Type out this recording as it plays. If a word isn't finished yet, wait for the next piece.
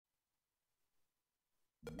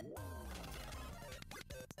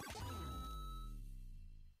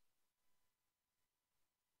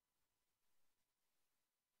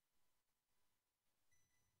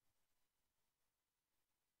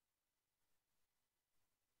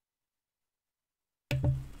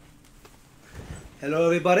Hello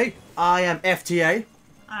everybody, I am FTA.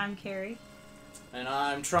 I'm Carrie. And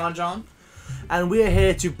I'm Tron John. And we're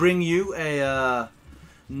here to bring you another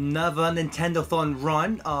Nintendothon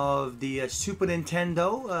run of the Super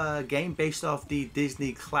Nintendo game based off the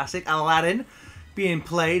Disney classic Aladdin, being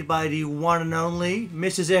played by the one and only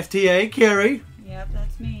Mrs. FTA, Carrie. Yep,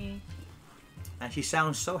 that's me. And she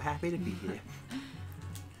sounds so happy to be here.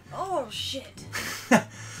 Oh, shit.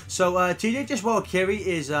 So, TJ, just while Carrie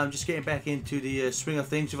is just getting back into the swing of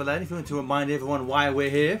things with Aladdin, if you want to remind everyone why we're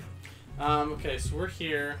here. Okay, so we're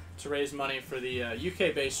here to raise money for the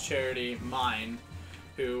UK-based charity Mind,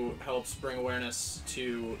 who helps bring awareness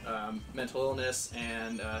to mental illness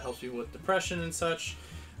and helps people with depression and such,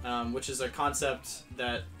 which is a concept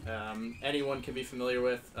that anyone can be familiar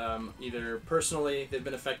with, either personally, they've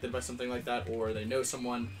been affected by something like that, or they know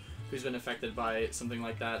someone who's been affected by something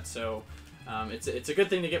like that. So it's a good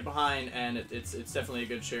thing to get behind, and it's definitely a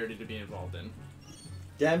good charity to be involved in.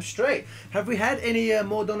 Damn straight. Have we had any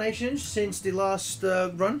more donations since the last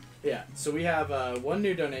run? Yeah, so we have one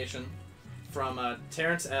new donation from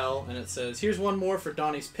Terrence L, and it says, "Here's one more for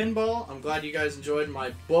Donnie's Pinball. I'm glad you guys enjoyed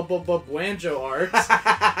my Wanjo art.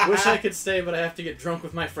 Wish I could stay, but I have to get drunk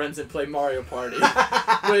with my friends and play Mario Party."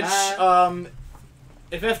 Which,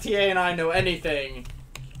 if FTA and I know anything,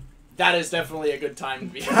 that is definitely a good time to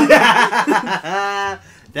be having.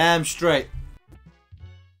 Damn straight.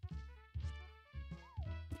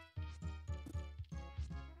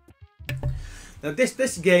 Now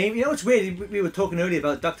this game, you know what's weird? We were talking earlier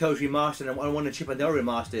about DuckTales Remastered and I wanted Chip and Dale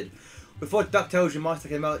Remastered. Before DuckTales Remastered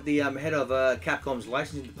came out, the head of Capcom's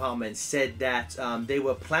licensing department said that they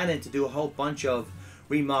were planning to do a whole bunch of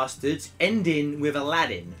remasters, ending with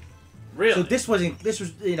Aladdin. Really? So this was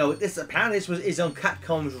apparently this is on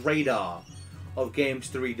Capcom's radar of games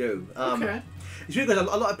to redo. Okay. It's weird because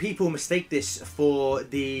a lot of people mistake this for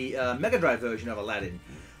the Mega Drive version of Aladdin,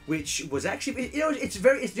 which was actually, it's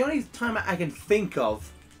the only time I can think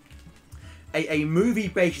of a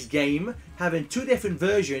movie-based game having two different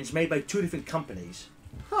versions made by two different companies.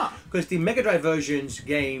 Huh. Because the Mega Drive version's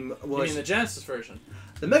game was... You mean the Genesis version?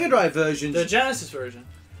 The Mega Drive version... The Genesis version.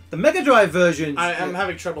 The Mega Drive version... I'm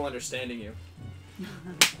having trouble understanding you.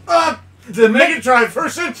 The Mega Drive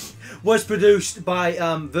version was produced by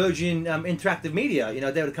Virgin Interactive Media. You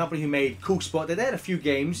know, they were the company who made Cool Spot. They had a few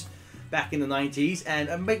games back in the 90s,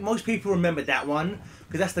 and most people remember that one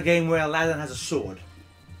because that's the game where Aladdin has a sword.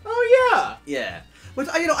 Oh yeah. Yeah. But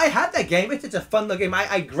I had that game. It's a fun little game.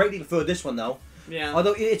 I greatly prefer this one though. Yeah.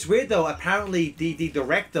 Although it's weird though. Apparently the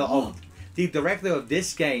director of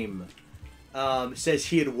this game says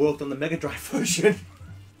he had worked on the Mega Drive version.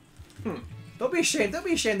 Don't be ashamed. Don't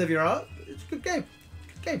be ashamed of your art. It's a good game.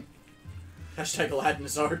 Good game. Hashtag Aladdin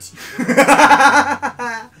is art.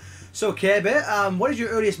 So, Care Bear, what is your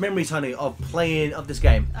earliest memories, honey, of playing of this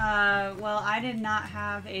game? Well, I did not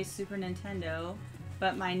have a Super Nintendo,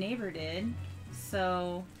 but my neighbor did,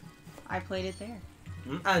 so I played it there.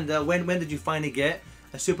 And when did you finally get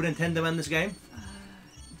a Super Nintendo in this game?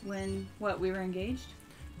 When, we were engaged?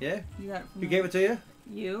 Yeah? You got it from Who gave it to you?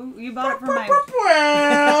 You bought it for my...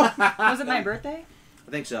 Was it my birthday? I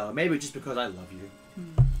think so. Maybe just because I love you.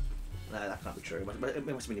 Nah, that can't be true. It must have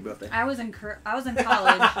been your birthday. I was in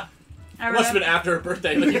college. It must have been after her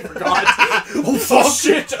birthday that you forgot. Oh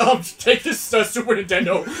shit! Take this Super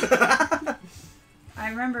Nintendo. I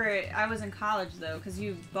remember I was in college though, because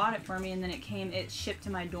you bought it for me, and then it shipped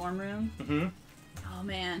to my dorm room. Oh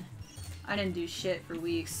man, I didn't do shit for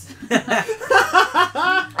weeks.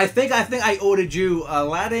 I think I ordered you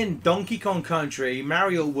Aladdin, Donkey Kong Country,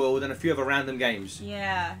 Mario World, and a few other random games.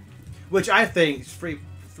 Yeah. Which I think is three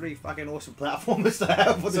fucking awesome platformers to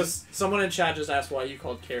have. So someone in chat just asked why you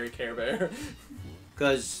called Carrie Care Bear.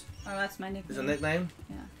 Because... Oh, that's my nickname. Is a nickname?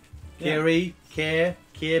 Yeah. Carrie, Care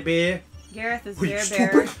Bear. Gareth is Were you Gare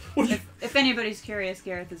Bear. stupid? If anybody's curious,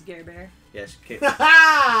 Gareth is Gare Bear. Yes, Care.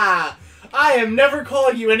 I am never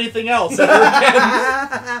calling you anything else ever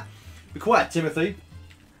again. Be quiet, Timothy.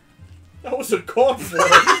 That wasn't called for.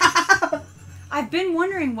 I've been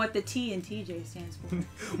wondering what the T in TJ stands for.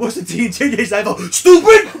 What's the T and TJ stand for?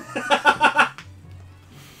 Stupid!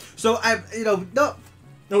 So, No,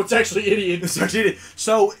 it's actually idiot.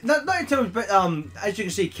 So, not in terms, but as you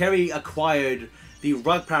can see, Kerry acquired the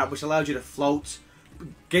rug parrot, which allows you to float.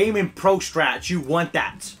 Gaming Pro Strats, you want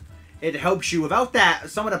that. It helps you. Without that,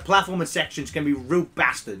 some of the platforming sections can be real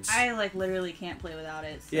bastards. I literally can't play without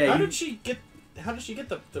it. So. Yeah, How did she get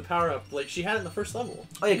the power up? Like, she had it in the first level.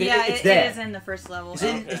 Oh yeah, yeah, it's there. It is in the first level.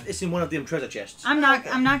 It's in one of them treasure chests. I'm not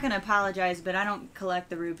gonna apologize, but I don't collect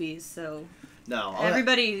the rupees, so. No.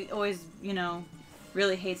 Everybody always,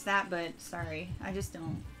 really hates that, but sorry, I just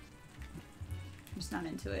don't. just not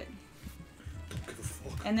into it. Don't give a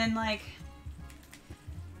fuck. And then like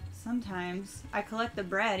sometimes I collect the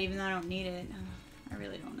bread even though I don't need it. I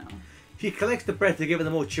really don't know. He collects the bread to give it to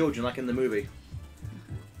more children, like in the movie.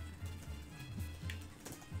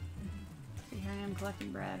 So here I am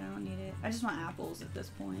collecting bread. I don't need it. I just want apples at this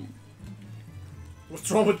point. What's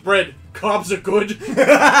wrong with bread? Carbs are good.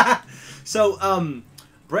 So,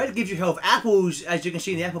 bread gives you health. Apples, as you can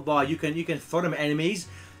see in the apple bar, you can throw them at enemies.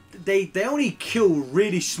 They only kill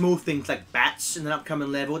really small things like bats in an upcoming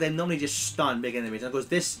level. They normally just stun big enemies. And of course,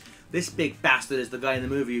 this big bastard is the guy in the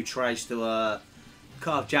movie who tries to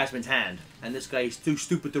cut off Jasmine's hand. And this guy is too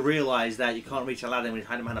stupid to realize that you can't reach Aladdin when you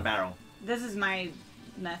hide him behind a barrel. This is my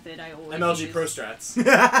method. I always MLG use. Pro Strats.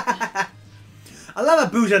 I love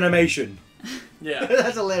a booze animation. Yeah.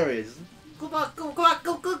 That's hilarious. Go get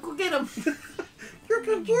him. You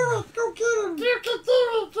can do it. Go get him. You can do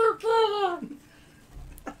it. Go get him.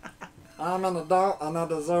 I'm an adult and I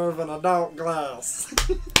deserve an adult glass.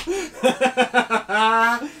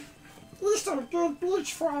 This some good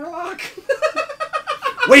bleach Frylock.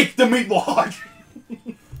 Wake the meatball.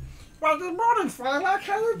 Well, good morning, Frylock.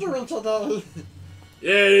 How you doing today?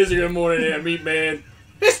 Yeah, it is a good morning here, meat man.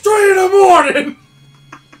 It's 3 in the morning.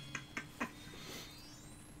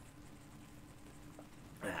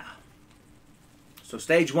 So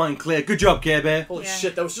stage 1 clear. Good job, Care Bear. Holy Yeah.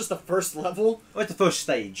 shit, that was just the first level? What's the first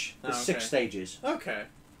stage? There's Oh, okay. 6 stages. Okay.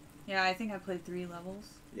 Yeah, I think I played 3 levels.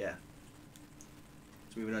 Yeah.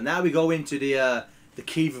 So moving on. Now we go into the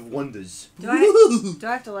Cave of Wonders. Do I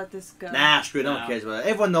have to let this go? Nah, screw it. No No. one cares about it.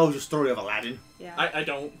 Everyone knows the story of Aladdin. Yeah. I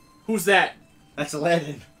don't. Who's that? That's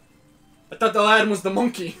Aladdin. I thought the Aladdin was the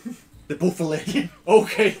monkey. They're both Aladdin.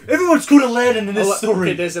 Okay. Everyone's called Aladdin in this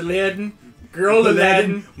story. Okay, there's Aladdin, girl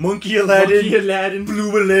Aladdin, Monkey Aladdin, monkey Aladdin,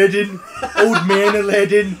 Blue Aladdin, Old Man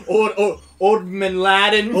Aladdin, old man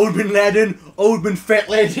Aladdin, Old Man Aladdin, Old Man Fat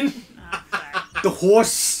Aladdin, Oh, sorry. the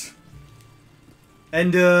horse,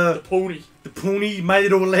 and the pony. the pony, My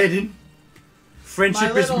Little Aladdin.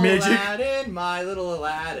 Friendship is magic. Aladdin, my little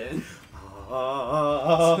Aladdin.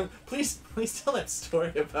 Please tell that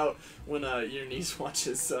story about when your niece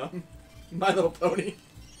watches My Little Pony.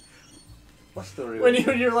 What story? When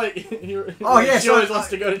you're like, Oh, yeah, she so always I- wants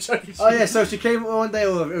to go to Chuck E. Cheese. Oh yeah, so she came one day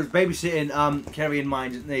over. It was babysitting Carrie and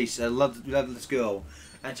mine's niece. I loved this girl,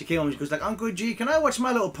 and she came home. She goes like, "Uncle G, can I watch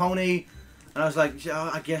My Little Pony?" And I was like,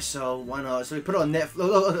 "Yeah, I guess so. Why not?" So we put it on Netflix.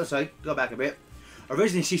 Oh, sorry, go back a bit.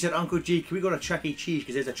 Originally, she said, "Uncle G, can we go to Chuck E. Cheese?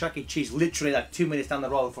 Because there's a Chuck E. Cheese literally like 2 minutes down the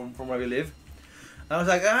road from where we live." And I was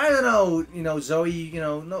like, "I don't know, Zoe,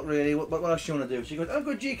 not really. What else you want to do?" She goes,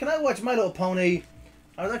 "Uncle G, can I watch My Little Pony?"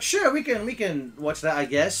 I was like, "Sure, we can watch that, I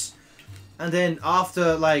guess." And then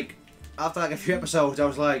after like a few episodes, I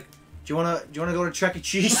was like, "Do you wanna go to Chuck E.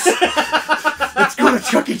 Cheese? Let's go to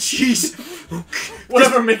Chuck E. Cheese.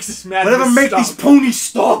 Whatever makes this madness Whatever make stop. these ponies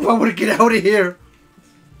stop. I want to get out of here."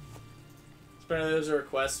 Apparently, there's a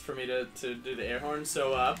request for me to do the air horn.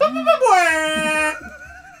 So,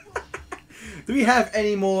 Do we have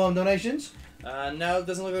any more donations? no, it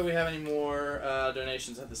doesn't look like we have any more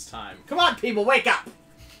donations at this time. Come on, people, wake up!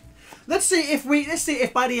 Let's see if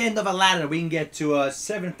by the end of Aladdin we can get to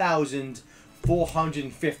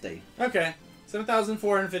 7,450. Okay,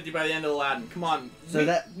 7,450 by the end of Aladdin. Come on. So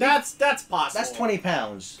that's possible. That's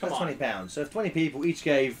 £20. Come That's on. £20. So if 20 people each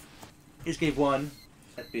gave one,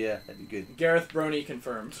 that'd be good. Gareth Brony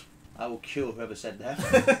confirmed. I will kill whoever said that.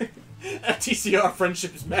 FTCR,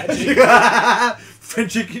 friendship is magic.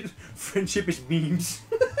 Friendship is memes.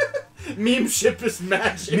 Meme ship is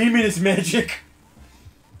magic. Meming is magic.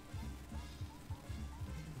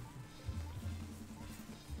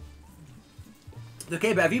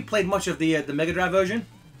 Okay, but have you played much of the Mega Drive version?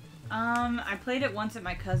 I played it once at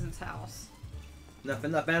my cousin's house. Not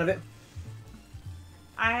a fan of it?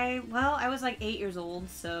 I was like 8 years old,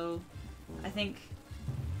 so I think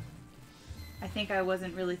I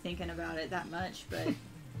wasn't really thinking about it that much, but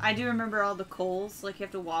I do remember all the coals. Like, you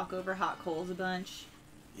have to walk over hot coals a bunch.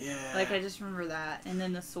 Yeah. Like, I just remember that. And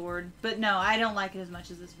then the sword. But no, I don't like it as much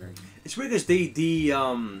as this version. It's weird because the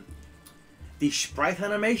sprite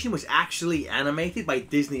animation was actually animated by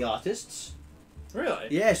Disney artists. Really?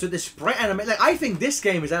 Yeah, so the sprite animation, like, I think this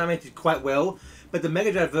game is animated quite well, but the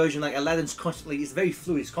Mega Drive version, like, Aladdin's it's very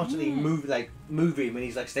fluid. It's constantly moving when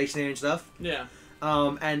he's like stationary and stuff. Yeah.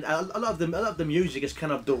 And a lot of the music is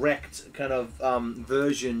kind of direct,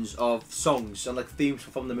 versions of songs and like themes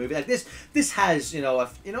from the movie. Like this has, I kind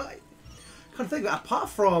of think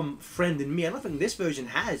apart from Friend and Me, I don't think this version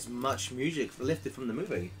has much music lifted from the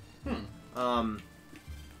movie.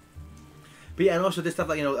 But But yeah, and also this stuff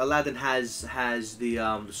like Aladdin has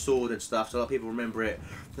the sword and stuff, so a lot of people remember it.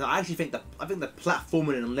 Now, I actually think the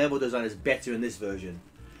platforming and level design is better in this version.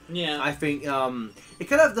 Yeah. I think it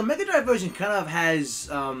kind of the Mega Drive version kind of has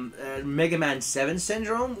Mega Man 7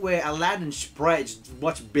 syndrome, where Aladdin's sprite is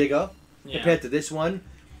much bigger compared to this one.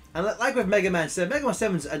 And like with Mega Man 7, Mega Man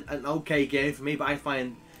 7's an okay game for me, but I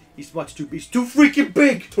find he's too freaking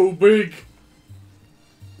big. Too big.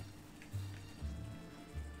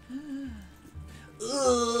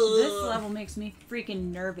 This level makes me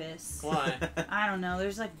freaking nervous. Why? I don't know.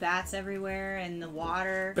 There's like bats everywhere and the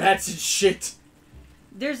water. Bats and shit.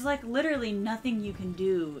 There's like literally nothing you can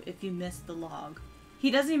do if you miss the log.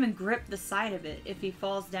 He doesn't even grip the side of it. If he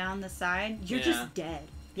falls down the side, you're just dead.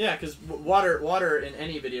 Yeah, because water in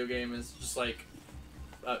any video game is just like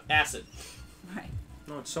acid. Right.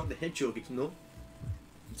 No, it's something to hit you if you know.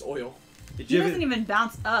 It's oil. He doesn't even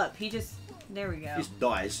bounce up. He just... There we go. He just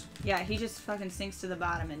dies. Yeah, he just fucking sinks to the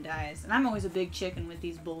bottom and dies. And I'm always a big chicken with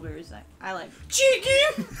these boulders. I like...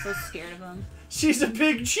 Cheeky! So scared of them. She's a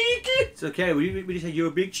big cheeky! It's okay, would you say you're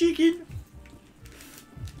a big chicken?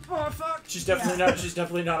 Oh fuck! She's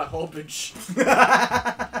definitely not a whole bitch.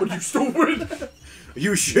 What are you stupid? Are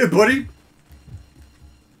you shit, buddy?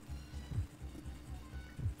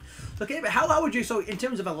 Okay, but how would you, so in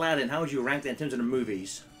terms of Aladdin, how would you rank that in terms of the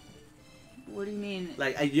movies? What do you mean?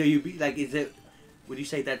 Like, is it, would you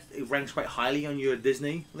say that it ranks quite highly on your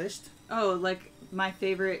Disney list? Oh, like my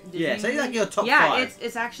favorite Disney Yeah, say like your top 5. Yeah,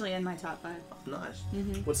 it's actually in my top 5. Nice.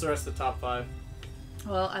 What's the rest of the top 5?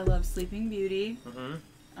 Well, I love Sleeping Beauty.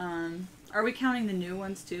 Are we counting the new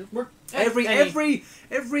ones too? Every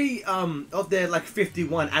of their like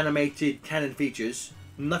 51 animated canon features,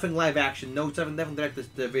 nothing live action, nothing direct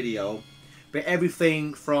to video, but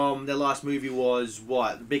everything from their last movie was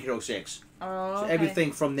what? Big Hero 6. Oh, So okay.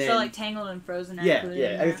 everything from then. So like Tangled and Frozen are yeah, included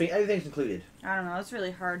yeah, in there? everything's included. I don't know, it's really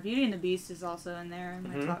hard. Beauty and the Beast is also in there in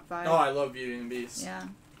my top 5. Oh, I love Beauty and the Beast. Yeah.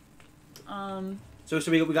 So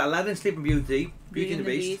we got Aladdin, Sleeping Beauty, Beauty and the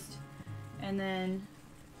Beast. And then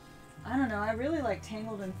I don't know, I really like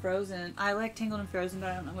Tangled and Frozen. I like Tangled and Frozen, but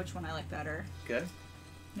I don't know which one I like better. Okay.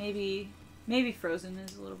 Maybe Frozen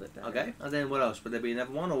is a little bit better. Okay. And then what else? Would there be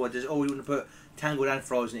another one, or what? We want to put Tangled and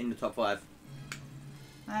Frozen in the top 5?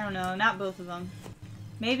 I don't know, not both of them.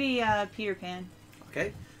 Maybe Peter Pan.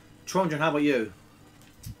 Okay. Tronjon, how about you?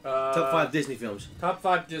 Top 5 Disney films. Top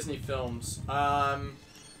 5 Disney films. I'm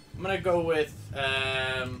gonna go with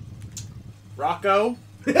Rocco.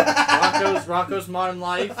 Rocco's Modern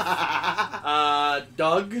Life.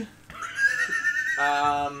 Doug.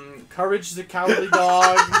 Courage the Cowardly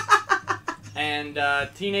Dog. And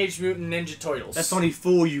Teenage Mutant Ninja Turtles. That's only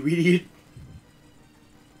 4, you idiot.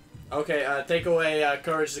 Okay, take away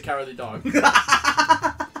Courage the Cowardly Dog.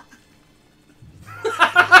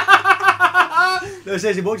 No,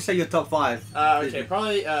 seriously, what would you say your top 5? Okay,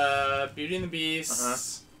 probably Beauty and the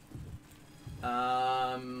Beast. The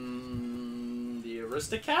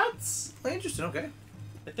Aristocats? Oh, interesting, okay.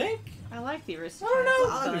 I think. I like the Aristocats. I don't know.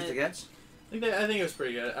 I like Aristocats. I think it was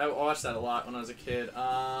pretty good. I watched that a lot when I was a kid.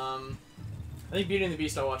 I think Beauty and the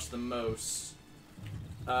Beast I watched the most.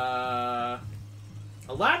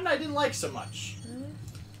 Aladdin I didn't like so much. Really?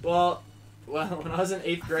 Well, when I was in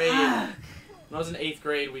 8th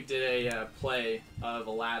grade, we did a play of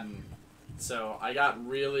Aladdin, so I got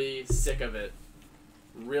really sick of it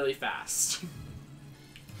really fast.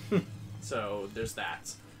 So there's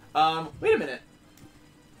that. Wait a minute.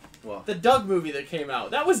 What? The Doug movie that came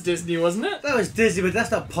out, that was Disney, wasn't it? That was Disney, but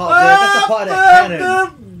that's not part of that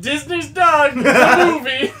canon. Disney's Doug, the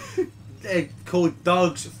movie. They're called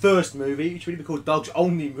Doug's first movie. It should be called Doug's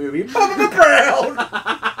only movie. Brown.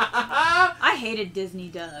 I hated Disney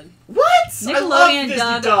Doug. What? Nickelodeon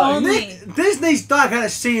Doug only. Disney's Doug had a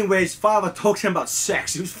scene where his father talks to him about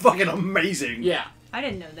sex. It was fucking amazing. Yeah. I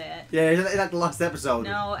didn't know that. Yeah, it's like the last episode.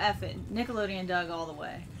 No, F it. Nickelodeon Doug all the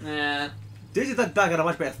way. Nah. Disney Doug had a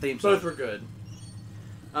much better theme song. Both were good.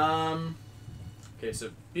 Okay,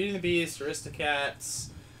 so Beauty and the Beast, Aristocats,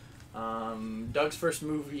 Doug's first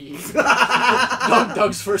movie.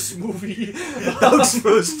 Doug's first movie. Doug's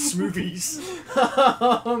first movies.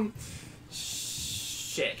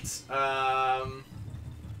 Shit.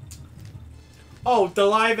 Oh, the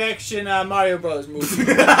live-action Mario Bros.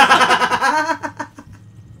 Movie.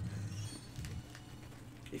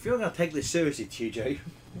 If you're gonna take this seriously, TJ,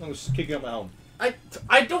 I'm just kicking up my home.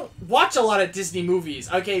 I don't watch a lot of Disney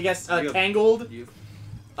movies. Okay, I guess Tangled.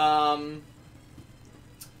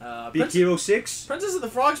 Big Hero 6. Princess of the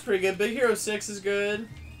Frog's pretty good. Big Hero 6 is good.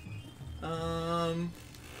 I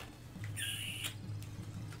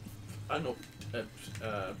don't know.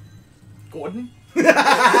 Gordon?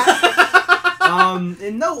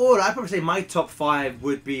 In no order, I'd probably say my top 5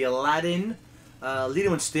 would be Aladdin,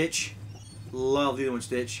 Lilo and Stitch. Love Lilo and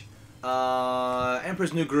Stitch.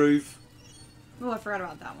 Emperor's New Groove. Oh, I forgot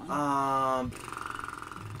about that one. I'm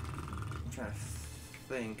trying to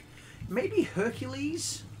think. Maybe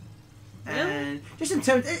Hercules. Really? And just in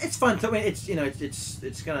terms, it's fun. I mean, it's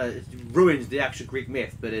it ruins the actual Greek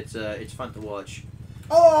myth, but it's fun to watch.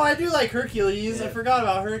 Oh, I do like Hercules. Yeah. I forgot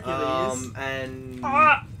about Hercules.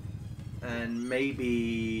 And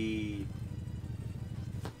maybe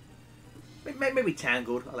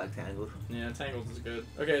Tangled. I like Tangled. Yeah, Tangled is good.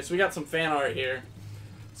 Okay, so we got some fan art here.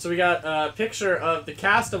 So we got a picture of the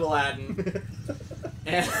cast of Aladdin,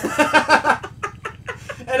 and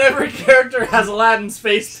and every character has Aladdin's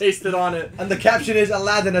face pasted on it. And the caption is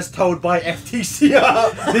Aladdin as told by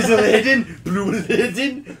FTCR. There's Aladdin, blue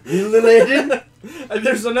Aladdin, little Aladdin. And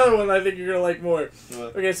there's another one I think you're gonna like more.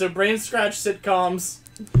 What? Okay, so Brain Scratch Sitcoms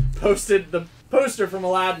posted the poster from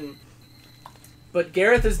Aladdin, but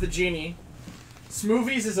Gareth is the genie,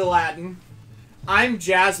 Smoothies is Aladdin, I'm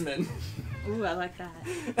Jasmine, Ooh, I like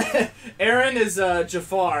that. Aaron is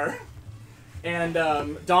Jafar, and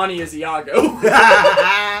Donnie is Iago.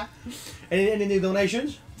 Any new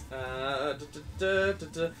donations?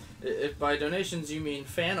 If by donations you mean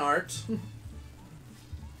fan art.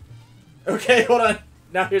 Okay, hold on.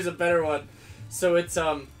 Now here's a better one. So it's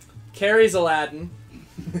Carrie's Aladdin,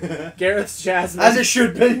 Gareth's Jasmine, As it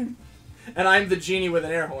should be. and I'm the genie with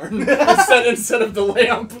an air horn instead of the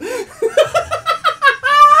lamp.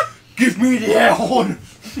 Give me the air horn.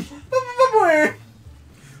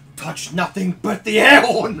 Touch nothing but the air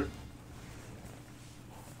horn.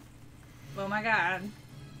 Oh my god.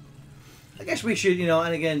 I guess we should,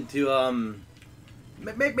 and again to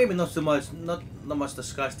maybe not so much, not much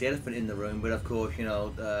discuss the elephant in the room, but of course,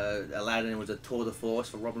 Aladdin was a tour de force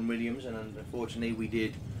for Robin Williams, and unfortunately we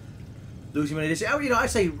did lose him in this. I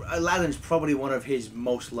say Aladdin's probably one of his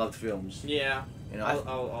most loved films. Yeah. I'll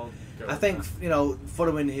go I think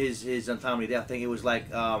following his untimely death, I think it was like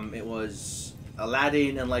it was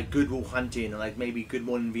Aladdin and like Good Will Hunting and like maybe Good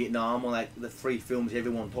Morning Vietnam, or like the 3 films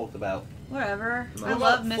everyone talked about. Whatever. No. I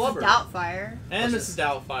love Mrs. Flubber. Doubtfire. And Mrs.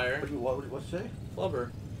 Doubtfire. What's it? Flubber.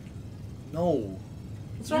 No.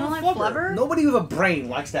 What's You wrong don't with like Flubber? Flubber? Nobody with a brain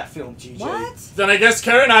likes that film, GJ. What? Then I guess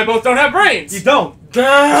Karen and I both don't have brains. You don't.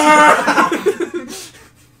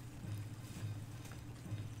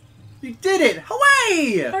 You did it!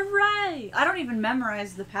 Hooray! Hooray! I don't even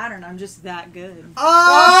memorize the pattern. I'm just that good.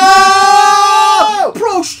 Oh!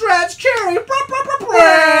 Pro stretch carry.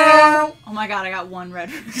 Oh my god, I got 1 red.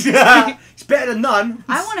 It's better than none.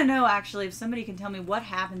 I want to know actually if somebody can tell me what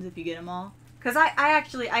happens if you get them all. Because I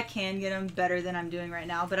can get them better than I'm doing right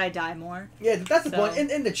now, but I die more. Yeah, that's the So- point.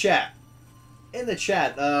 In the chat. In the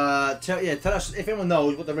chat, tell us if anyone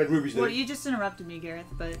knows what the red rubies do. Well, you just interrupted me,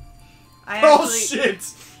 Gareth, but I Oh actually...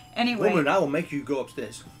 shit! Anyway, Woman, I will make you go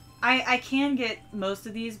upstairs. I can get most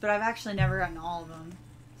of these, but I've actually never gotten all of them.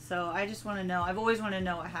 So I just want to know. I've always wanted to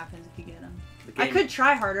know what happens if you get them. I could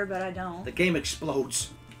try harder, but I don't. The game explodes.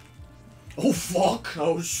 Oh fuck!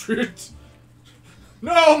 Oh shit!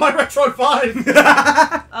 No, my Retro 5!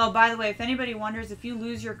 Oh, by the way, if anybody wonders, if you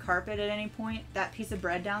lose your carpet at any point, that piece of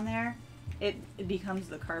bread down there, it becomes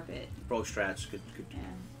the carpet. Bro strats, good. Yeah,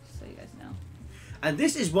 just so you guys know. And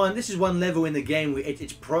this is one level in the game where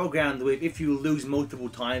it's programmed with if you lose multiple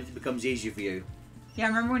times, it becomes easier for you. Yeah, I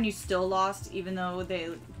remember when you still lost, even though they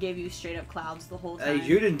gave you straight up clouds the whole time. Hey,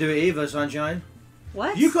 you didn't do it either, Sunshine.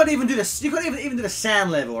 What? You couldn't even do this. You couldn't even do the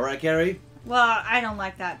sand level, right, Gary? Well, I don't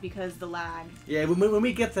like that because the lag. Yeah, when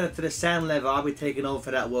we get to the sand level, I'll be taking over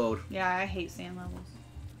for that world. Yeah, I hate sand levels.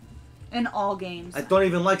 In all games. I don't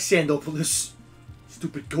even like Sandopolis.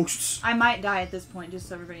 Stupid ghosts. I might die at this point, just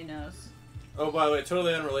so everybody knows. Oh, by the way,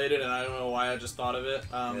 totally unrelated, and I don't know why I just thought of it.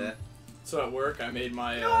 Yeah. So at work, I made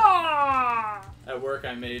my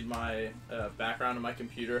background of my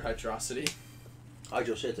computer Hydrocity.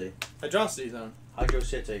 Hydro City. Hydrocity Zone. Hydro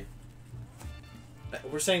City.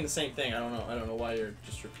 We're saying the same thing. I don't know why you're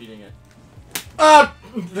just repeating it. I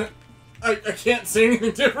can't say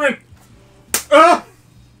anything different.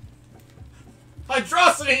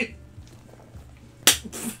 Hydrocity.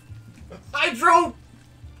 Hydro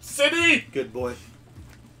City. Good boy.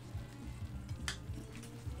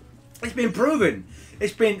 It's been proven.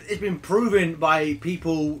 It's been proven by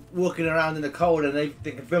people walking around in the cold, and they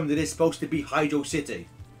confirmed that it's supposed to be Hydro City.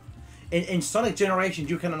 In Sonic Generations,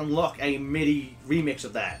 you can unlock a MIDI remix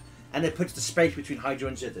of that, and it puts the space between Hydro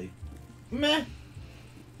and City. Meh.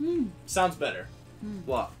 Sounds better.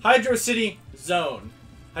 What? Hydro City Zone.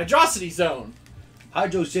 Hydrocity Zone.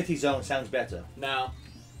 Hydro City Zone sounds better. No.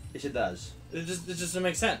 Yes, it does. It just doesn't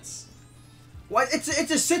make sense. What? It's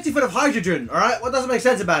a city full of hydrogen. All right. What doesn't make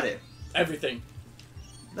sense about it? Everything.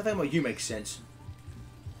 Nothing about you makes sense.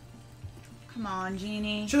 Come on,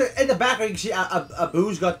 Genie. So in the background you can see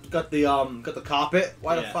Abu's got the carpet.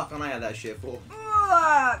 Why the fuck don't I have that shit for?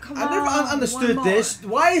 Come on. I never understood this.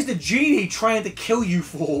 Why is the genie trying to kill you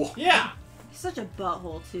for? Yeah. He's such a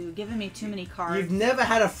butthole too, giving me too many cards. You've never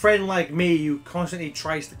had a friend like me who constantly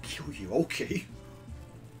tries to kill you. Okay.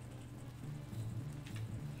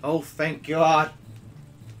 Oh, thank God.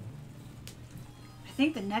 I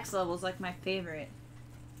think the next level is like my favorite.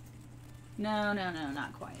 No,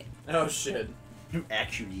 not quite. Oh shit.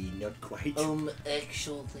 Actually, not quite.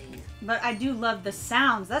 Actually. But I do love the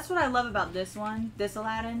sounds. That's what I love about this one, this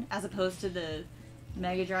Aladdin, as opposed to the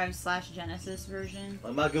Mega Drive / Genesis version.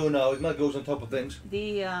 My girl knows. My girl's on top of things.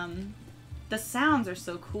 The sounds are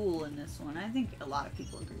so cool in this one. I think a lot of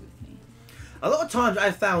people agree with me. A lot of times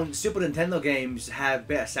I found Super Nintendo games have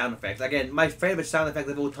better sound effects. Again, my favorite sound effect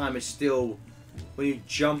of all time is still when you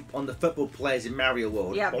jump on the football players in Mario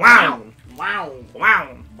World. Yeah. Wow! Wow!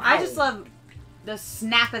 Wow! I just love the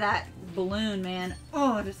snap of that balloon, man.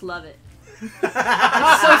 Oh, I just love it. It's so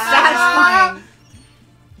satisfying.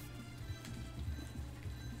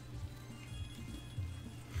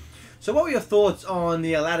 So what were your thoughts on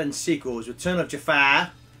the Aladdin sequels, Return of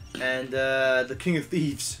Jafar and The King of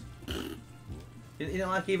Thieves? You don't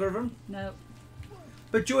like either of them? Nope.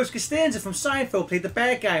 But George Costanza from Seinfeld played the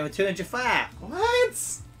bad guy in Return of Jafar.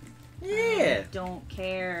 What? Yeah. I don't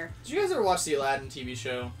care. Did you guys ever watch the Aladdin TV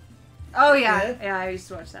show? Oh yeah, yeah, I used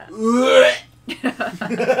to watch that.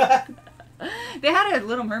 They had a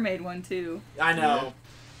Little Mermaid one too. I know.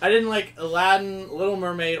 I didn't like Aladdin, Little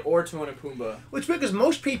Mermaid, or Timon and Pumbaa. Which because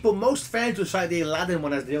most fans will cite the Aladdin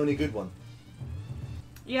one as the only good one.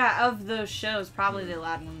 Yeah, of those shows, probably the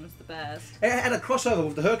Aladdin one was the best. It had a crossover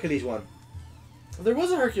with the Hercules one. There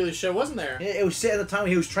was a Hercules show, wasn't there? Yeah, it was set at the time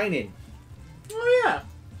he was training. Oh yeah.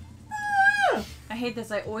 Oh yeah. I hate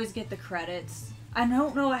this. I always get the credits. I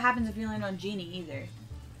don't know what happens if you land on Genie either.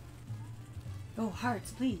 Oh,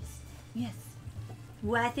 hearts, please. Yes.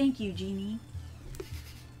 Why, thank you, Genie.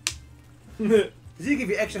 Does he give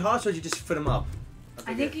you extra hearts or did you just fill them up?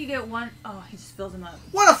 I think you get one. Oh, he just fills them up.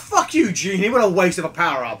 What a fuck you, Genie! What a waste of a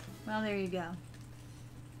power up. Well, there you go.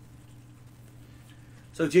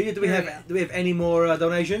 So, Genie, do we have any more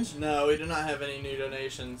donations? No, we do not have any new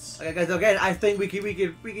donations. Okay, guys. Again, I think we could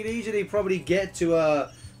easily probably get to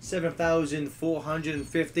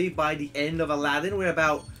 7,450 by the end of Aladdin. We're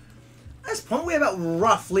about at this point we're about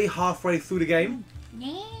roughly halfway through the game.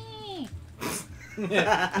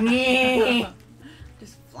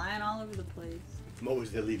 Just flying all over the place. Mo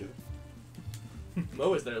is their leader.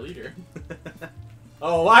 Mo is their leader.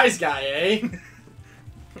 Oh, wise guy, eh?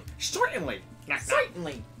 Certainly.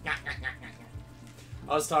 Certainly. I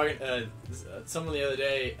was talking. Someone the other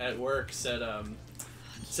day at work said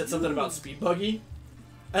something about Speed Buggy,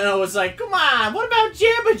 and I was like, "Come on, what about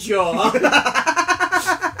Jabberjaw?"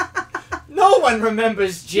 No one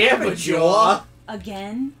remembers Jabberjaw.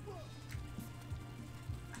 Again?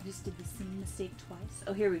 I just did the same mistake twice.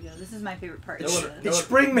 Oh, here we go. This is my favorite part. It's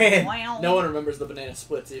Springman. Wow. No one remembers the banana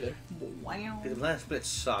splits either. Wow. The banana splits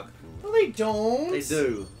suck. No, they don't. They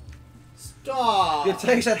do. Stop. If it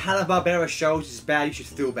takes that Hanna-Barbera shows is bad, you should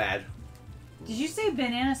feel bad. Did you say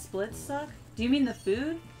banana splits suck? Do you mean the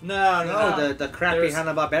food? No. The crappy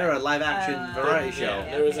Hanna-Barbera live-action variety show.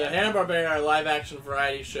 Yeah, there was a Hanna-Barbera live-action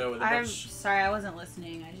variety show with a I'm bunch... sorry, I wasn't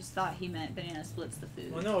listening. I just thought he meant banana splits the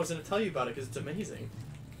food. Well, no, I was going to tell you about it because it's amazing.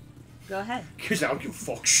 Go ahead. Because I don't give a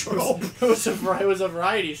fuck. Shut up. It was a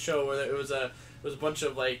variety show where it was a bunch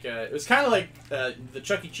of like it was kind of like the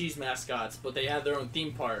Chuck E. Cheese mascots, but they had their own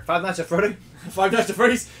theme park. Five Nights at Freddy. Five Nights at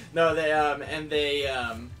Freddy's. No, they had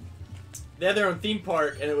their own theme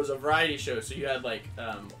park, and it was a variety show. So you had like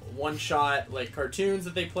one shot like cartoons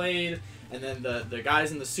that they played, and then the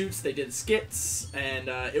guys in the suits they did skits, and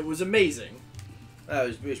it was amazing.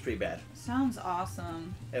 It was pretty bad. Sounds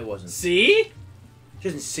awesome. It wasn't. See? She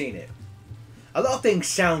hasn't seen it. A lot of things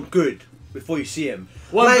sound good before you see them.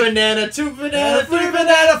 One Like, banana, two banana, three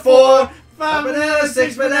banana, four, five banana,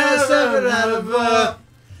 six banana, seven banana.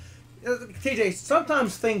 TJ,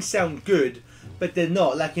 sometimes things sound good, but they're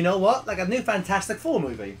not. Like, you know what? Like a new Fantastic Four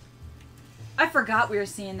movie. I forgot we were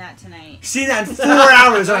seeing that tonight. Seen that in 4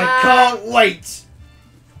 hours and I can't wait.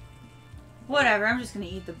 Whatever, I'm just gonna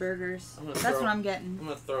eat the burgers. That's what I'm getting. I'm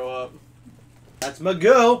gonna throw up. That's my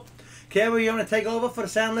girl. Cameron, you want to take over for the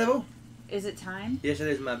sound level? Is it time? Yes, it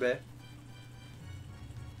is, my bear.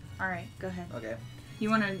 Alright, go ahead. Okay. You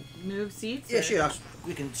want to move seats? Yeah, or- sure.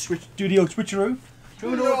 We can do the old switcheroo. Do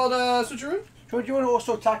you want to switcheroo? Do you want to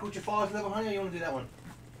also tackle Jafar's level, honey, or you want to do that one?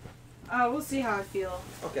 We'll see how I feel.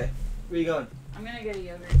 Okay. Where you going? I'm gonna get a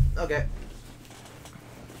yogurt. Okay.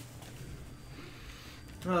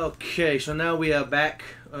 Okay, so now we are back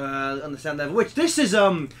on the sound level, which this is,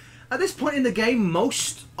 at this point in the game,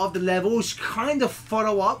 most of the levels kind of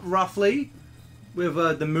follow up, roughly, with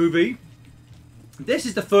the movie. This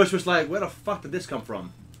is the first was like, where the fuck did this come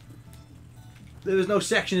from? There was no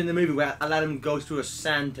section in the movie where Aladdin goes to a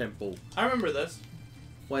sand temple. I remember this.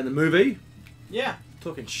 What, in the movie? Yeah.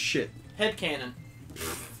 Talking shit. Headcanon.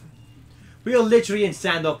 We are literally in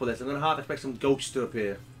Sandopolis. I'm gonna have to expect some ghosts to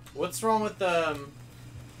appear. What's wrong with the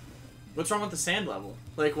sand level?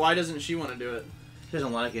 Like, why doesn't she want to do it? She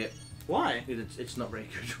doesn't like it. Why? It's not very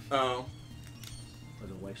good. Oh.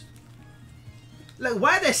 What a waste. Like,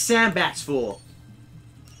 why are there sandbats for?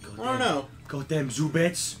 I don't know. Goddamn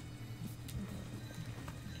Zubats.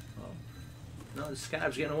 Oh. No, the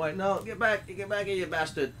scab's getting away. No, get back here, you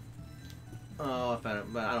bastard. Oh, I found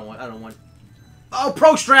it, but I don't want. Oh,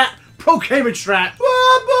 Pro Strat! Pro Gaming Strat!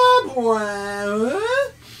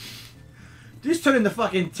 Just turn into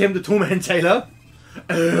fucking Tim the Toolman Taylor.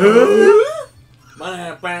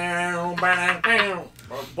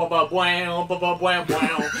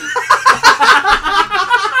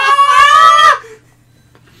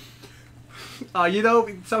 You know,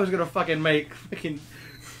 someone's gonna fucking make fucking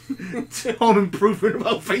home improvement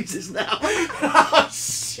about faces now. Oh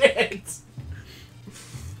shit!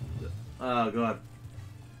 Oh god.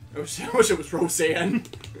 I wish it was Roseanne.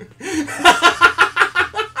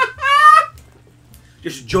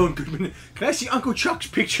 This is John Goodman. Can I see Uncle Chuck's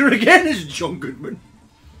picture again? This is John Goodman.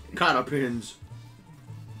 Kind of pins.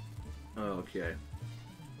 Okay.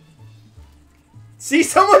 See,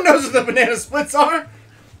 someone knows what the banana splits are.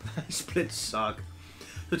 Splits suck.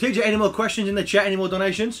 So, TJ, any more questions in the chat? Any more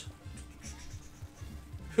donations?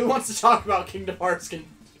 Who wants to talk about Kingdom Hearts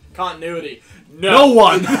continuity? No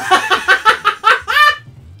one!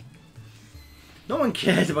 No one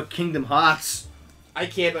cares about Kingdom Hearts. I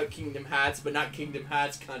care about Kingdom Hearts, but not Kingdom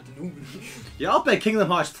Hearts continuity. Yeah, I'll play Kingdom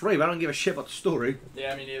Hearts 3, but I don't give a shit about the story.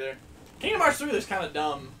 Yeah, me neither. Kingdom Hearts 3 is kind of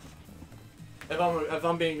dumb. If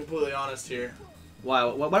I'm being completely honest here. Why?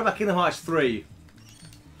 What about Kingdom Hearts 3?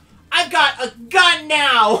 I've got a gun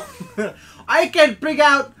now! I can bring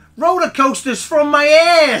out roller coasters from my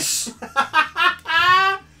ass!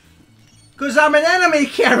 Because I'm an enemy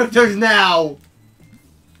character now!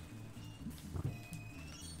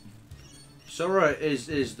 Sora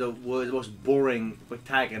is the most boring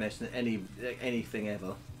protagonist in anything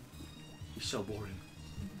ever. He's so boring.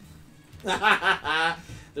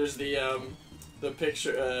 There's the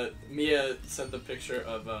picture, Mia sent the picture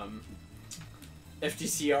of,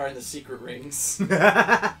 FTCR and the secret rings.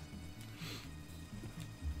 Okay.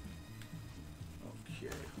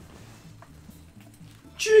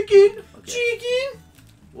 Chicken! Okay. Chicken!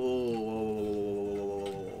 Whoa.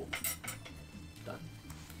 Done.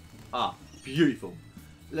 Ah, beautiful.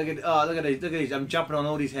 Look at these. I'm jumping on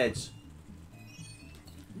all these heads.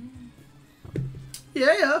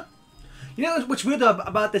 Yeah. You know what's weird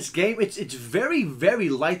about this game? It's very, very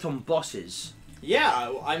light on bosses.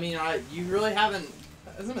 Yeah, I mean, you really haven't.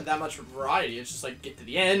 Isn't it that much variety? It's just like get to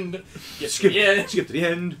the end, Skip to the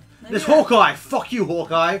end. There's Hawkeye. Fuck you,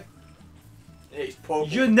 Hawkeye. Yeah, he's purple.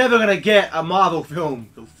 You're never gonna get a Marvel film,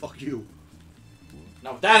 so fuck you.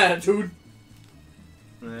 Not with that attitude.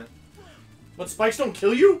 Yeah. What, spikes don't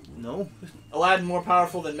kill you? No. Aladdin more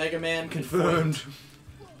powerful than Mega Man. Confirmed.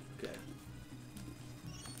 Okay.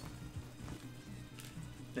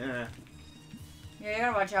 Yeah. Yeah, you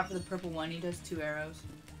gotta watch out for the purple one. He does 2 arrows.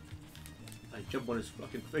 I jump on his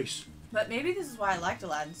fucking face. But maybe this is why I liked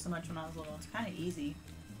Aladdin so much when I was little. It's kind of easy.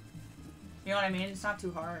 You know what I mean? It's not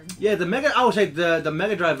too hard. Yeah, I would say the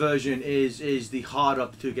Mega Drive version is the harder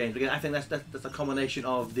of the 2 games. Again, I think that's a combination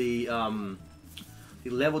of the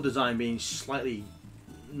level design being slightly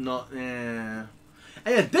not. And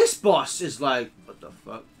yeah, this boss is like, what the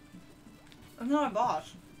fuck? It's not a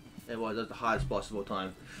boss. It was the hardest boss of all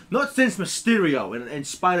time. Not since Mysterio in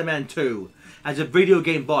Spider-Man 2 has a video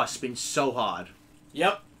game boss been so hard.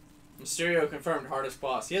 Yep. Mysterio confirmed hardest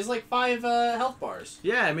boss. He has like 5 health bars.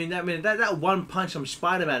 Yeah, I mean that one punch from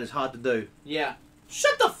Spider-Man is hard to do. Yeah.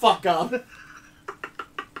 Shut the fuck up.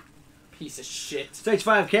 Piece of shit. Stage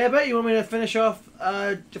 5, Care Bear, you want me to finish off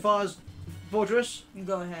Jafar's Fortress? You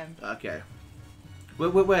go ahead. Okay.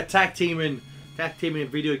 We're a tag teaming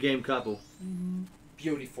video game couple. Mm-hmm.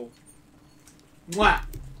 Beautiful. Mwah.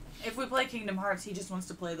 If we play Kingdom Hearts, he just wants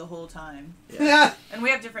to play the whole time. Yeah. And we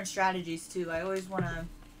have different strategies too. I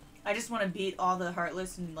just want to beat all the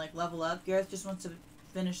Heartless and like level up. Gareth just wants to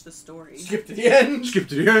finish the story. Skip to the end. Skip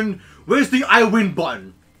to the end. Where's the I win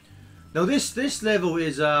button? Now this level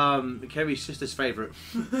is Kerry's sister's favorite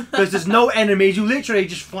because there's no enemies. You literally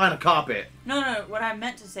just fly on a carpet. No. What I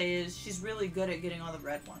meant to say is she's really good at getting all the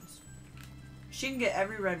red ones. She can get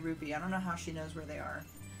every red rupee. I don't know how she knows where they are.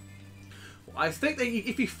 I think that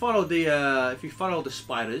if you follow the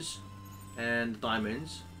spiders and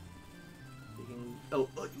diamonds, you can.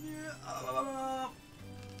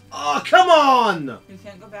 Oh, come on! You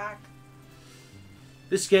can't go back.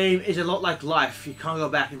 This game is a lot like life. You can't go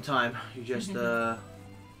back in time. You just yeah.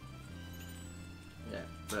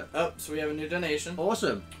 But Oh, so we have a new donation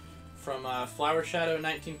awesome from Flower Shadow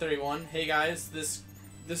 1931. Hey guys, this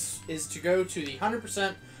is to go to the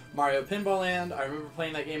 100% Mario Pinball Land. I remember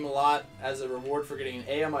playing that game a lot as a reward for getting an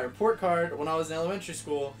A on my report card when I was in elementary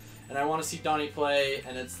school, and I want to see Donnie play,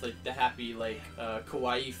 and it's like the happy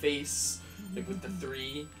kawaii face, like with the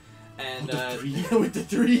 3, and with the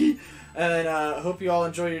 3, and hope you all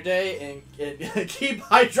enjoy your day and keep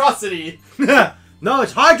Hydrocity. No,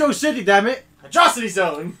 it's Hydro City, damn it! Hydrocity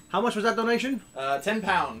Zone. How much was that donation? £10.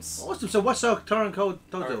 Awesome. So what's our current total?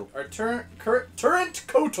 Our current total. Current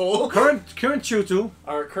total.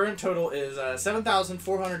 Our current total is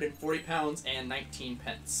 £7,440 and 19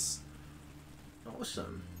 pence.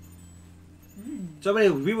 Awesome. So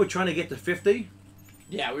we were trying to get to 50.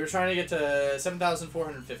 Yeah, we were trying to get to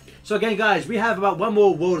 7,450. So again, guys, we have about one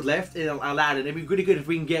more world left in Aladdin. It'd be really good if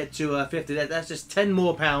we can get to 50. That's just 10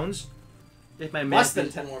 more pounds. If my Less than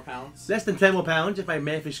 10 more pounds. Less than 10 more pounds, if my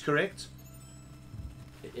math is correct.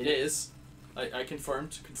 It is. I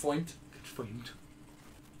confirmed. Confirmed.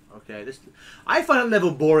 Okay, I find that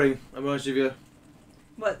level boring, I'm honest with you.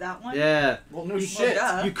 What, that one? Yeah. Well, no shit.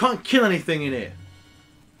 You can't kill anything in it.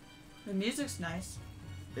 The music's nice.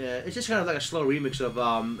 Yeah, it's just kind of like a slow remix of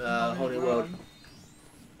Whole New World.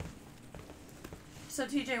 So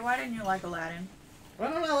TJ, why didn't you like Aladdin?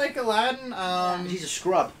 Why don't I like Aladdin? He's a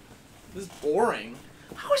scrub. This is boring.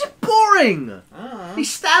 How is it boring? I don't know. He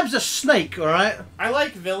stabs a snake, alright? I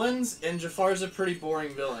like villains, and Jafar's a pretty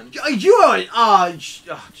boring villain. Jeez.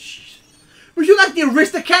 Would you like the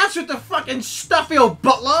Aristocats with the fucking stuffy old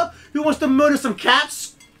butler who wants to murder some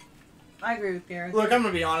cats? I agree with Gareth. Look, I'm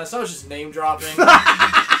gonna be honest, I was just name dropping.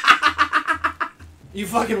 You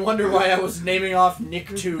fucking wonder why I was naming off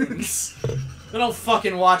Nicktoons. I don't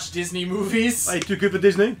fucking watch Disney movies. Are you too good for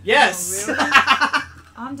Disney? Yes! Oh, really?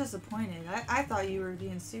 I'm disappointed. I thought you were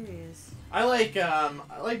being serious. I like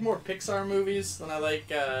more Pixar movies than I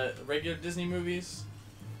like regular Disney movies.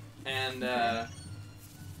 And I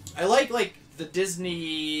like the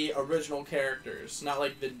Disney original characters, not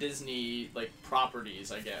like the Disney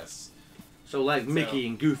properties, I guess. So like Mickey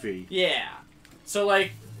and Goofy. Yeah. So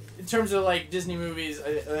like in terms of Disney movies,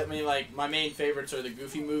 I mean my main favorites are the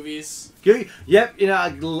Goofy movies. Yep, you know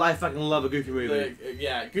I fucking love a Goofy movie.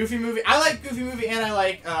 Yeah, Goofy movie. I like Goofy movie, and I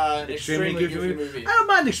like extremely Goofy movie. I don't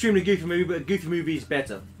mind extremely Goofy movie, but a Goofy movie is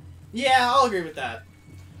better. Yeah, I'll agree with that.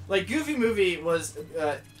 Like Goofy movie was,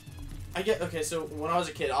 okay. So when I was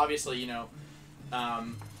a kid, obviously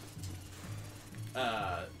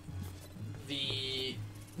the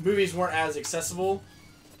movies weren't as accessible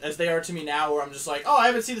as they are to me now, where I'm just like, oh, I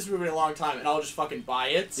haven't seen this movie in a long time, and I'll just fucking buy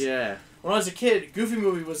it. Yeah. When I was a kid, Goofy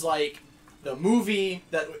movie was like the movie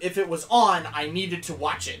that if it was on, I needed to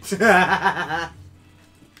watch it.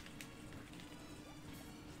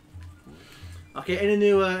 Okay, any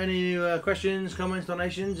new questions, comments,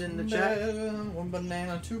 donations in the chat? 1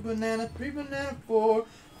 banana, 2 banana, 3 banana, 4,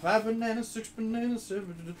 5 banana, 6 banana,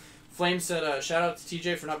 7. Flame said, shout out to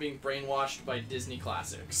TJ for not being brainwashed by Disney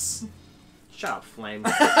classics. Shut up, Flame.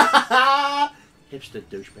 Hipster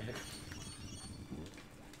douchebag.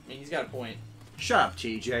 And he's got a point. Shut up,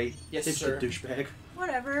 TJ. Yes, Hipster sir. douchebag.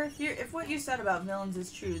 Whatever. If what you said about villains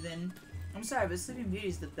is true, then I'm sorry, but Sleeping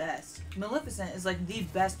Beauty's the best. Maleficent is like the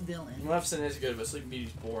best villain. Maleficent is good, but Sleeping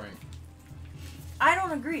Beauty's boring. I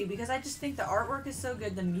don't agree, because I just think the artwork is so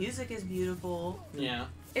good, the music is beautiful. Yeah.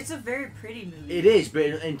 It's a very pretty movie. It is, but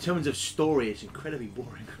in terms of story, it's incredibly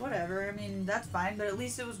boring. Whatever, I mean, that's fine, but at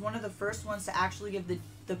least it was one of the first ones to actually give the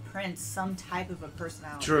prince some type of a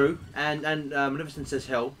personality. True, and Maleficent says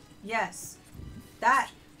hell. Yes. That...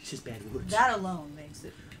 He says bad words. That alone makes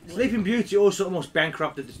it... Sleeping Beauty also almost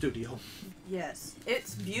bankrupted the studio. Yes.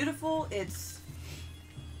 It's beautiful, I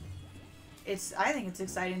think it's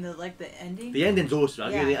exciting, the ending. The ending's awesome.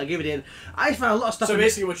 I'll give it the end. I found a lot of stuff. So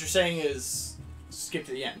basically what you're saying is skip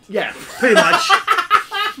to the end. Yeah, pretty much.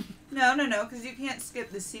 No, because you can't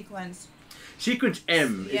skip the sequence. Sequence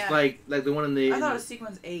M. Yeah. It's like the one in the... I thought it was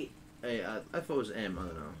sequence 8. Hey, I thought it was M. I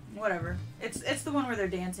don't know. Whatever. It's the one where they're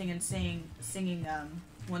dancing and singing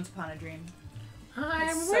Once Upon a Dream.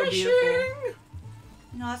 I'm so wishing. beautiful.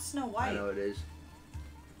 No, that's Snow White. I know it is.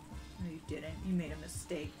 No, you didn't. You made a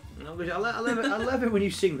mistake. No, I love it when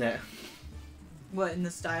you sing that. What, in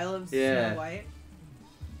the style of Yeah. Snow White?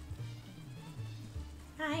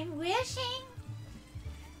 I'm wishing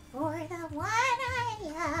for the one I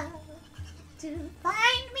love to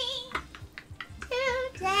find me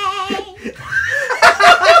today.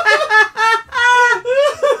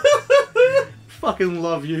 Fucking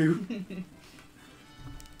love you.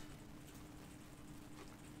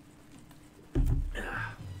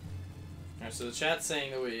 Alright, so the chat's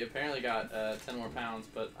saying that we apparently got 10 more pounds,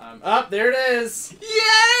 but there it is!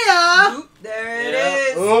 Yeah! Oop, there it Yeah.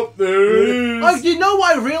 is. Oh, there it is! Oh, you know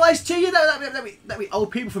what I realised to you? That we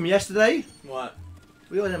old people from yesterday. What?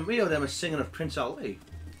 We owe them a singing of Prince Ali.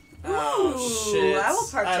 Oh, Ooh, shit. I will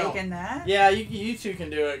partake don't- in that. Yeah, you two can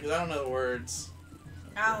do it, because I don't know the words.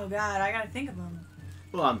 Oh god, I gotta think of them.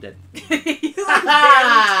 Well, I'm dead. He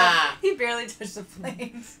barely touched the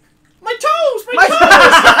flames. My toes! My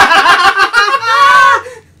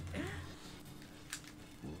toes!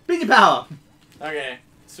 Beat your power. Okay,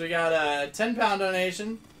 so we got a 10-pound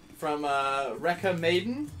donation from Rekha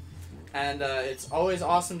Maiden. And it's always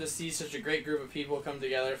awesome to see such a great group of people come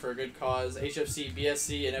together for a good cause. HFC,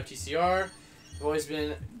 BSC, and FTCR have always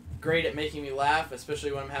been great at making me laugh,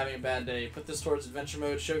 especially when I'm having a bad day. Put this towards Adventure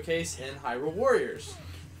Mode Showcase in Hyrule Warriors.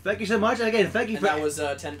 Thank you so much. And again, thank you And for... that was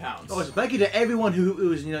 10 pounds. Oh, so thank you to everyone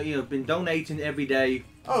who's been donating every day.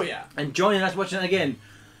 Oh, yeah. And joining us, watching it again.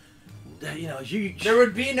 There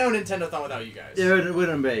would be no Nintendothon without you guys. There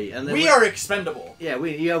wouldn't be. And We are expendable. Yeah,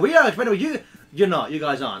 we are expendable. You're not. You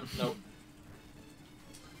guys aren't. Nope.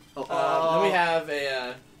 Oh, Then we have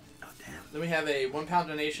a oh, damn. then we have a 1 pound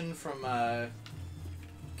donation from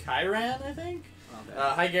Kyran, I think. Okay.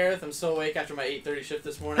 Hi Gareth, I'm still awake after my 8:30 shift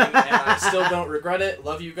this morning, and I still don't regret it.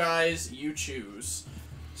 Love you guys. You choose.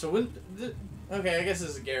 So okay, I guess this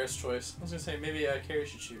is Gareth's choice. I was gonna say maybe Carrie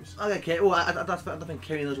should choose. Okay, well, I don't think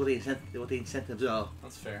Kerry knows what the incentives are.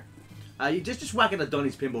 That's fair. You just whack it at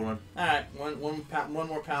Donnie's pinball run. All right, one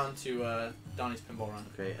more pound to Donnie's pinball run.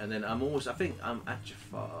 Okay, and then I think I'm at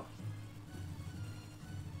Jafar.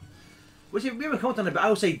 Which we haven't commented on it, but I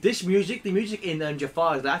would say the music in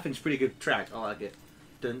Jafar, I think is a pretty good track. I like it.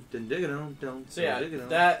 Dun, dun, dun, dun, dun, So yeah, dun, dun,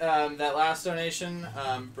 dun. that last donation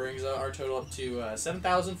brings our total up to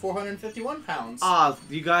 7,451 pounds. Ah,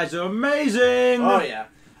 you guys are amazing! Oh yeah.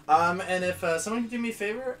 And if someone can do me a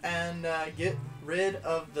favor and get rid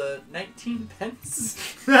of the 19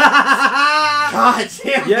 pence. God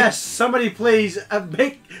damn it. Yes, somebody please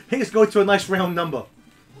make us go to a nice round number.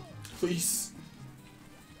 Please.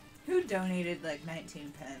 Who donated like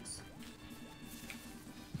 19 pence?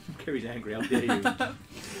 Kerry's angry. How dare you?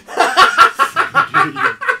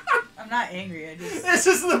 I'm not angry. I just. This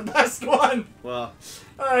is the best one. Well,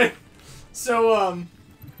 All right. So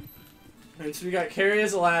alright, so we got Carrie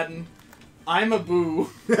as Aladdin. I'm a boo.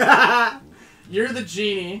 You're the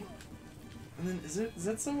genie. And then is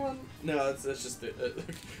that someone? No, that's just the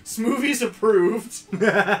Smoothies approved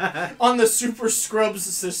on the Super Scrubs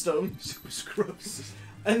system. Super Scrubs.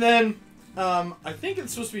 And then I think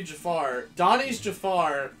it's supposed to be Jafar. Donnie's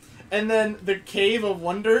Jafar. And then the Cave of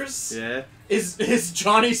Wonders is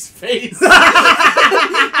Johnny's face. But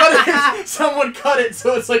someone cut it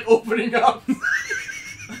so it's like opening up.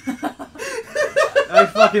 I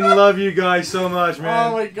fucking love you guys so much, man.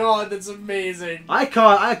 Oh my god, that's amazing. I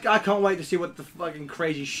can't wait to see what the fucking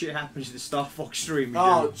crazy shit happens to the Star Fox stream.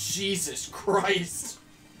 Oh, Jesus Christ.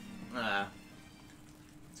 Ah.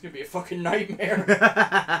 It's gonna be a fucking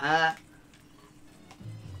nightmare.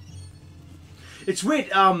 It's weird.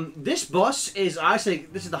 This boss is, I say,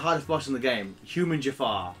 this is the hardest boss in the game. Human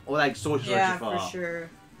Jafar, or like Sorcerer Jafar. Yeah, for sure.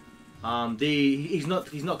 He's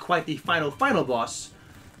not quite the final boss,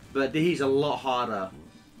 but he's a lot harder.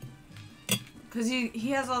 Cause he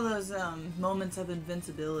has all those moments of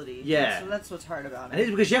invincibility. Yeah. So that's what's hard about And it.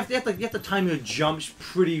 it's because you have to time your jumps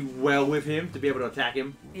pretty well with him to be able to attack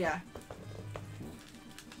him. Yeah.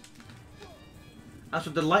 That's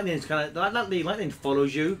what the lightning is kind of. The lightning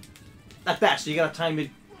follows you like that, so you gotta time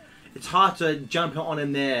it. It's hard to jump on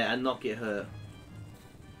him there and not get hurt.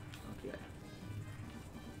 Okay.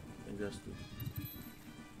 I think that's the...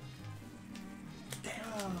 Damn.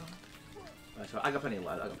 Oh. Right, so I got plenty of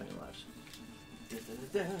lives.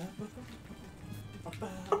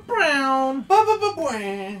 Brown.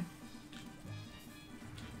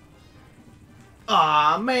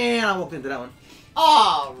 Aw, man, I walked into that one.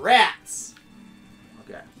 Aw, rats.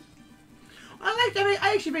 Okay. I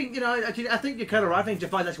actually think, I think you're kind of right. I think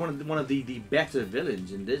Jafar's actually one of the better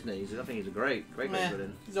villains in Disney. So I think he's a great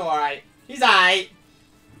villain. He's alright. He's alright.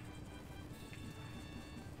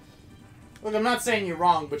 Look, I'm not saying you're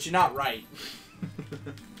wrong, but you're not right.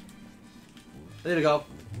 There we go.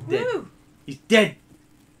 Dead. Woo! He's dead.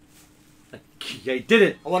 Yeah, he did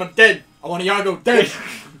it. I want him dead. I want Iago dead.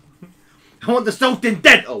 I want the Sultan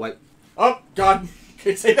dead. Oh, wait. Oh, God.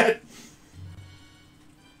 Can't say that.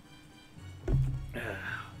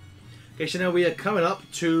 Okay, so now we are coming up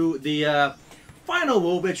to the final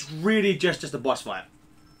wall, but it's really just a boss fight.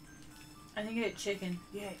 I think I hit chicken.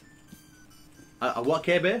 Yeah. A what,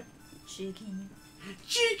 Care Bear? Chicken.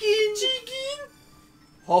 Chicken.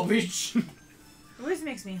 Whole beach. It always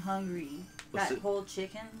makes me hungry. What's That it? whole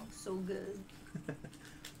chicken looks so good.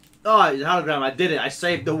 Oh, the hologram. I did it. I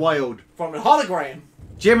saved the world. From the hologram.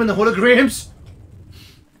 Jim and the holograms.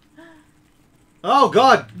 Oh,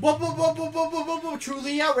 God.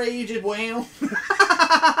 Truly outraged. Wow.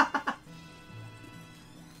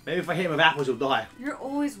 Maybe if I hit him with apples, he'll die. You're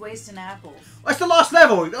always wasting apples. That's the last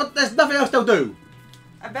level. There's nothing else they'll do.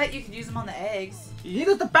 I bet you could use them on the eggs. You need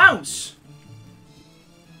it to bounce.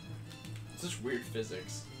 Such weird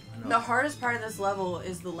physics. The hardest part of this level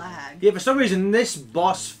is the lag. Yeah, for some reason, this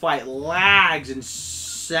boss fight lags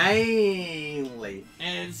insanely.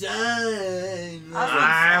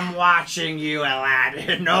 I'm watching you,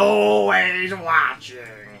 Aladdin. Always watching.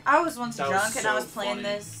 I was once That was drunk and so I was playing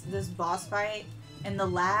funny. this boss fight, and the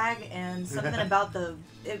lag and something about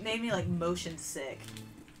it made me like motion sick.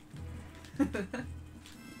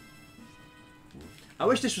 I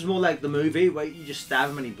wish this was more like the movie where you just stab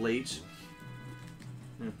him and he bleeds.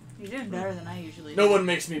 You're doing better than I usually do. No one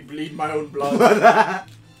makes me bleed my own blood.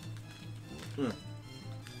 Come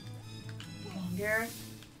on, Gareth.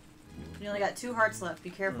 You only got 2 hearts left.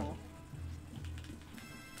 Be careful.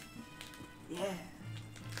 Yeah.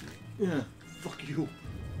 Yeah, fuck you.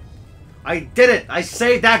 I did it! I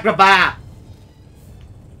saved Agrabah!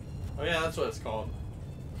 Oh yeah, that's what it's called.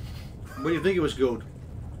 What do you think it was called?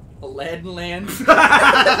 Aladdin Land.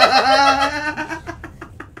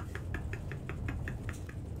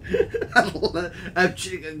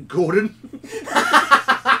 Gordon.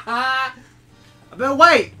 But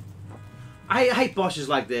wait! I hate bosses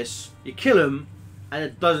like this. You kill him, and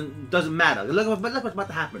it doesn't matter. Look what's about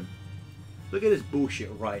to happen. Look at this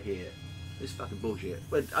bullshit right here. This fucking bullshit.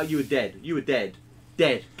 But you were dead. You were dead.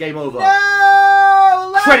 Dead. Game over. No!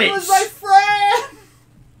 Aladdin Credits. was my friend!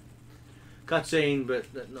 Cutscene, but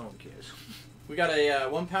no one cares. We got a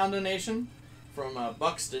 £1 donation from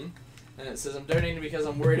Buxton, and it says, I'm donating because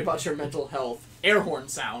I'm worried about your mental health. Air horn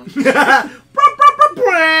sound.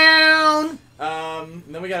 Brown. And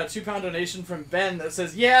then we got a £2 donation from Ben that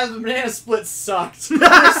says, yeah, the banana split sucked.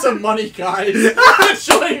 Here's some money, guys.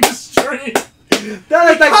 Showing the stream.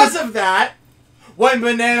 Because of that, 1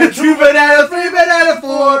 banana, 2 banana, 3 banana,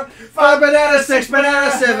 4, 5 banana, 6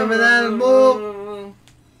 banana, 7 banana, more.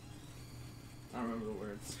 I don't remember the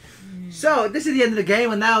words. So this is the end of the game,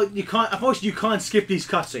 and now you can't. Unfortunately, you can't skip these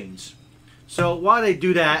cutscenes. So while they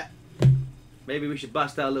do that, maybe we should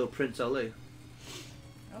bust out a little Prince Ali.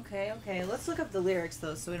 Okay. Let's look up the lyrics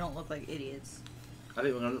though, so we don't look like idiots. I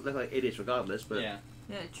think we're gonna look like idiots regardless, but Yeah.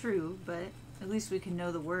 Yeah, true, but at least we can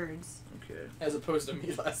know the words. okay. As opposed to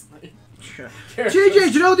me last night. TJ, do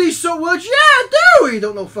you know these so words? Yeah, I do. You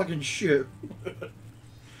don't know fucking shit.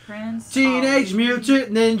 Prince. Teenage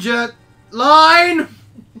Mutant Ninja line.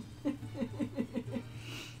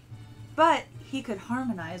 But he could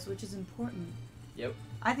harmonize, which is important. Yep.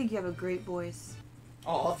 I think you have a great voice.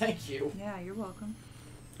 Oh, thank you. Yeah, you're welcome.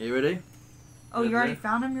 You ready? Oh, you already Okay.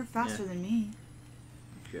 found him? You're faster Yeah. than me.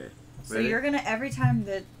 Okay. So Ready? you're gonna, every time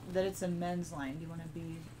that it's a men's line, do you want to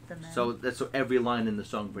be the man? So that's every line in the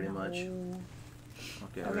song, pretty much. No.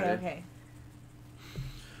 Okay. Okay, Ready? okay.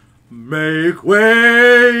 Make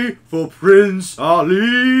way for Prince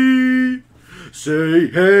Ali. Say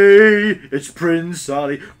hey, it's Prince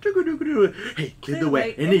Ali. Hey, clear the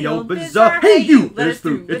way in the old bazaar. Hey, you, let us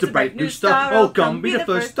through. It's a bright new star. Oh, come be the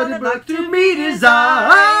first on the block to meet his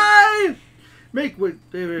eye. Make way.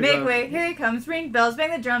 There we Make go. way, here he comes, ring bells,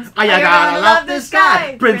 bang the drums. I gotta love this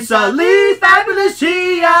guy. Prince Ali, fabulous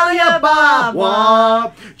he,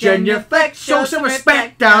 Alibaba. Genuflect, show some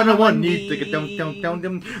respect, down on one knee.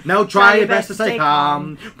 Now try your best to stay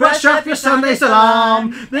calm. Brush off your Sunday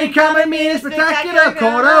salam. Then come and meet his spectacular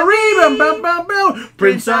coterie.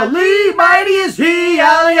 Prince Ali, mighty is he,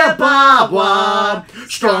 Alibaba.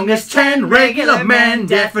 Strongest 10 regular men,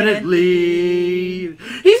 definitely.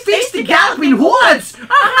 He faced the galloping hordes,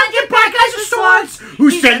 100 black guys with swords,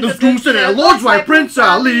 who sent those goons to their lords, why Prince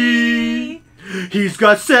Ali. He's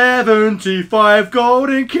got 75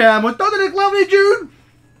 golden camels. Doesn't it look lovely, Jude?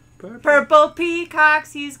 Purple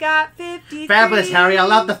peacocks, he's got 50. Fabulous, Harry, I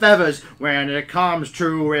love the feathers. When it comes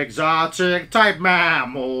to exotic type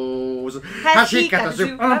mammals. Has he got the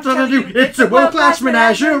zoo? I'm telling you, it's a world-class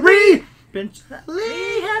menagerie. Prince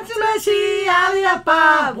Ali, handsome as he,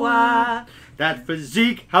 Alibaba. That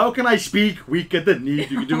physique, how can I speak? Weak at the knee.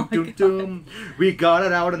 We got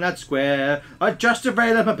it out in that square. I just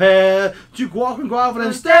arrayed and prepare to walk and grovel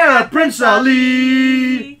and stare at Prince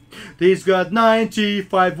Ali. He's got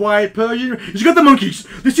 95 white Persian. He's got the monkeys,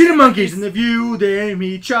 the cedar monkeys, and the view them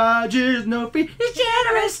he charges no fee. He's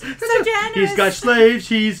generous, so generous. He's got slaves,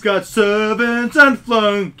 he's got servants and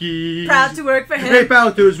flunkies. Proud to work for him. They bow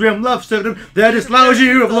to his whim, love served him. They're disclosure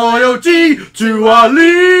you of loyalty to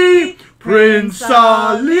Ali. Prince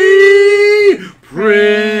Ali,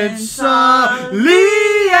 Prince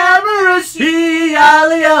Ali, amorous he,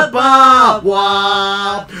 Alibaba.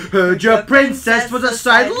 Heard your princess was a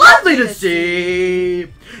sight lovely to see.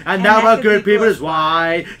 And now our good people is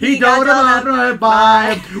why he don't have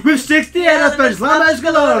by. With 60 elephants, llamas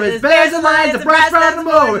galore, his bears and lions, the brass round the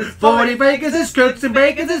moor. 40 bakers, his cooks and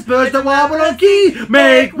bakers, his birds that wobble on key.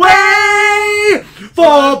 Make way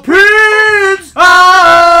for Prince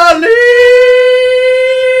Ali.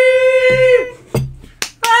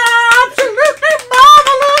 Absolutely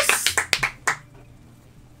marvelous.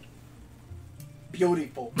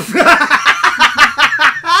 Beautiful.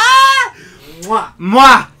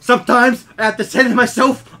 Mwah! Sometimes I have to say to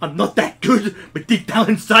myself, I'm not that good, but deep down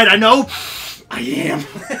inside I know I am.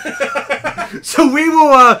 So we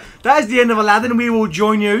will, that is the end of Aladdin. We will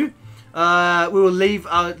join you. We will leave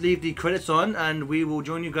the credits on, and we will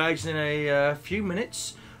join you guys in a few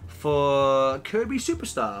minutes for Kirby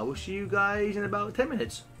Superstar. We'll see you guys in about 10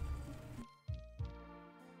 minutes.